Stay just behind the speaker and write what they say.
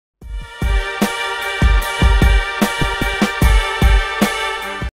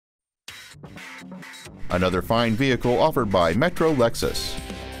Another fine vehicle offered by MetroLexus.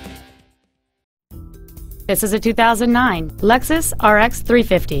 This is a 2009 Lexus RX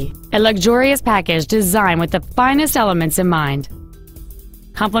 350, a luxurious package designed with the finest elements in mind.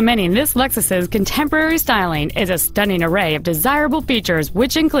 Complementing this Lexus's contemporary styling is a stunning array of desirable features,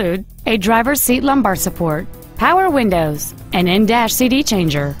 which include a driver's seat lumbar support, power windows, an in-dash CD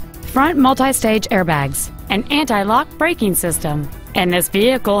changer, front multi-stage airbags, an anti-lock braking system, and this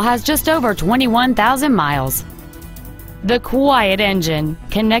vehicle has just over 21,000 miles. The quiet engine,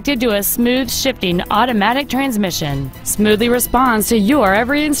 connected to a smooth shifting automatic transmission, smoothly responds to your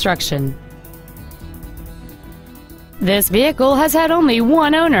every instruction. This vehicle has had only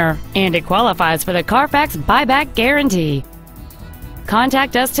one owner, and it qualifies for the Carfax buyback guarantee.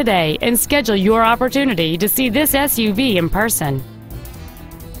 Contact us today and schedule your opportunity to see this SUV in person.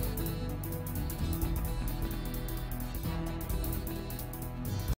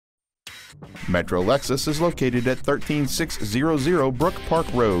 MetroLexus is located at 13600 Brook Park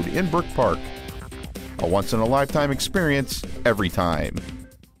Road in Brook Park. A once-in-a-lifetime experience every time.